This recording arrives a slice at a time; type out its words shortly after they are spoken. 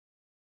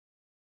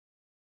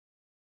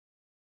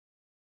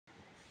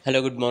Hello,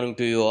 good morning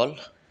to you all.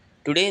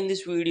 Today in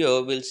this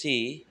video, we'll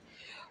see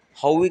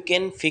how we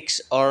can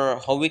fix or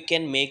how we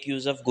can make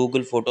use of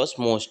Google Photos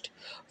most.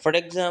 For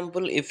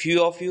example, if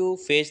few of you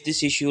face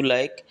this issue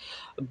like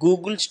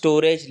Google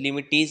storage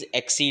limit is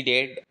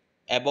exceeded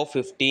above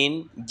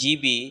 15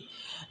 GB,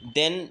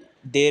 then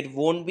there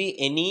won't be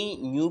any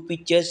new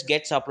pictures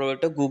gets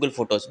uploaded to Google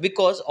Photos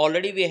because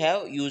already we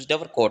have used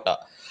our quota.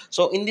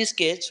 So in this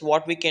case,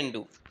 what we can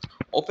do?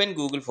 Open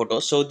Google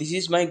Photos. So this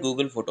is my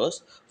Google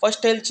Photos.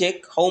 First I'll check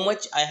how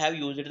much I have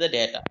used the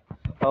data.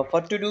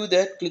 For to do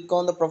that, click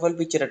on the profile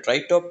picture at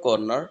right top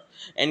corner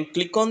and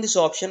click on this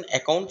option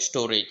account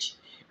storage.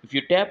 If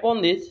you tap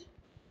on this,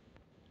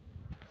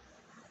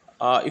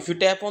 if you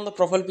tap on the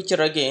profile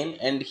picture again,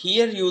 and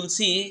here you will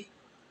see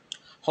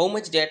how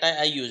much data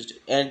I used,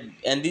 and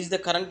this is the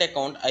current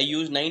account. I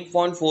used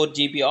 9.4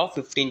 GB of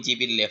 15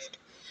 GB left.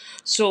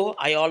 So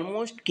I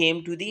almost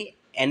came to the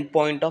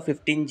endpoint of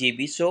 15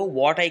 GB. So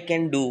what I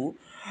can do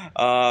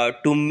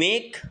to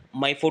make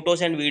my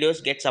photos and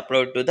videos gets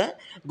uploaded to the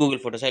Google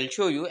Photos, I'll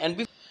show you.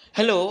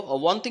 Hello,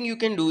 one thing you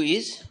can do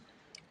is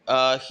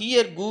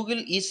here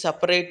Google is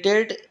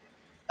separated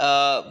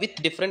with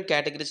different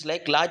categories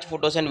like large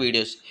photos and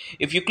videos.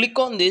 If you click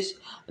on this,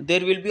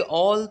 there will be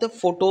all the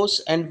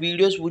photos and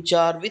videos which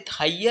are with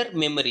higher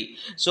memory.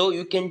 So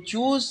you can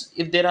choose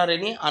if there are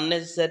any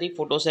unnecessary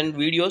photos and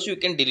videos, you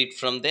can delete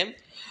from them.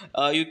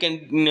 You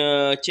can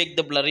check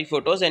the blurry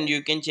photos and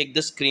you can check the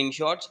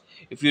screenshots.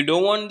 If you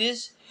don't want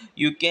this,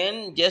 you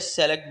can just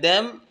select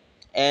them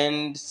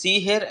and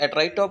see here at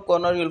right top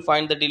corner you'll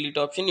find the delete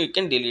option. You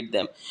can delete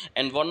them.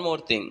 And one more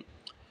thing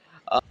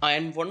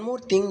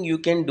you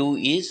can do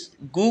is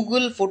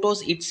Google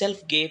Photos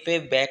itself gave a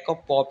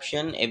backup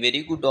option, a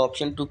very good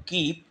option to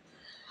keep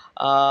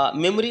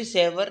memory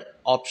saver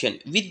option.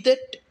 With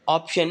that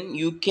option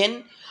you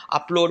can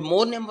upload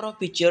more number of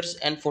pictures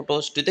and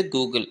photos to the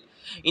Google.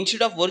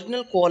 Instead of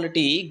original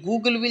quality,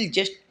 Google will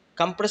just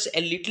compress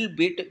a little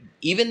bit.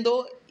 Even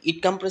though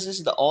it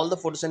compresses, all the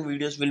photos and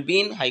videos will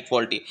be in high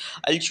quality.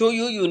 I'll show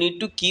you. You need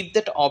to keep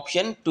that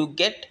option to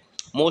get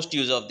most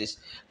use of this.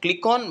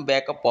 Click on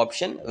backup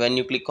option. When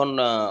you click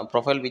on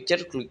profile picture,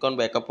 click on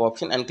backup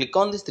option and click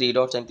on these three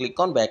dots and click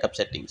on backup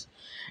settings.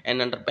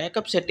 And under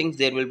backup settings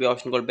there will be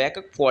option called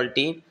backup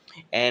quality,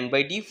 and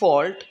by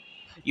default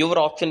your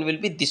option will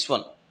be this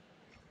one.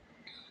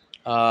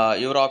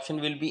 Your option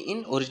will be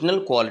in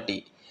original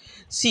quality.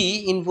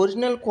 See, in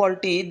original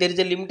quality there is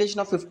a limitation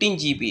of 15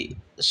 GB.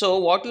 So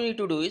what you need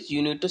to do is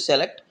you need to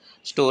select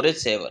storage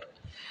saver.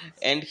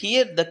 And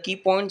here the key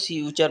points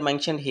which are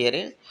mentioned here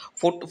is,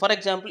 for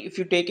example, if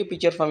you take a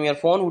picture from your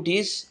phone which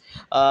is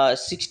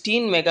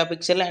 16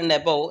 megapixel and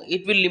above,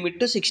 it will limit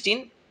to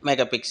 16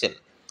 megapixel.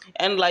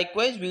 And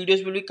likewise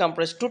videos will be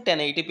compressed to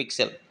 1080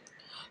 pixel.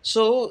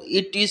 So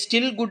it is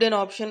still good an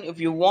option. If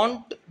you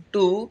want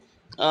to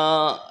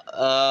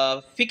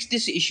fix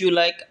this issue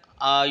like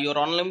your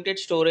unlimited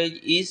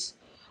storage is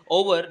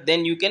over,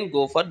 then you can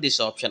go for this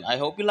option. I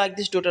hope you like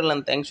this tutorial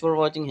and thanks for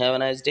watching. Have a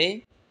nice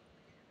day.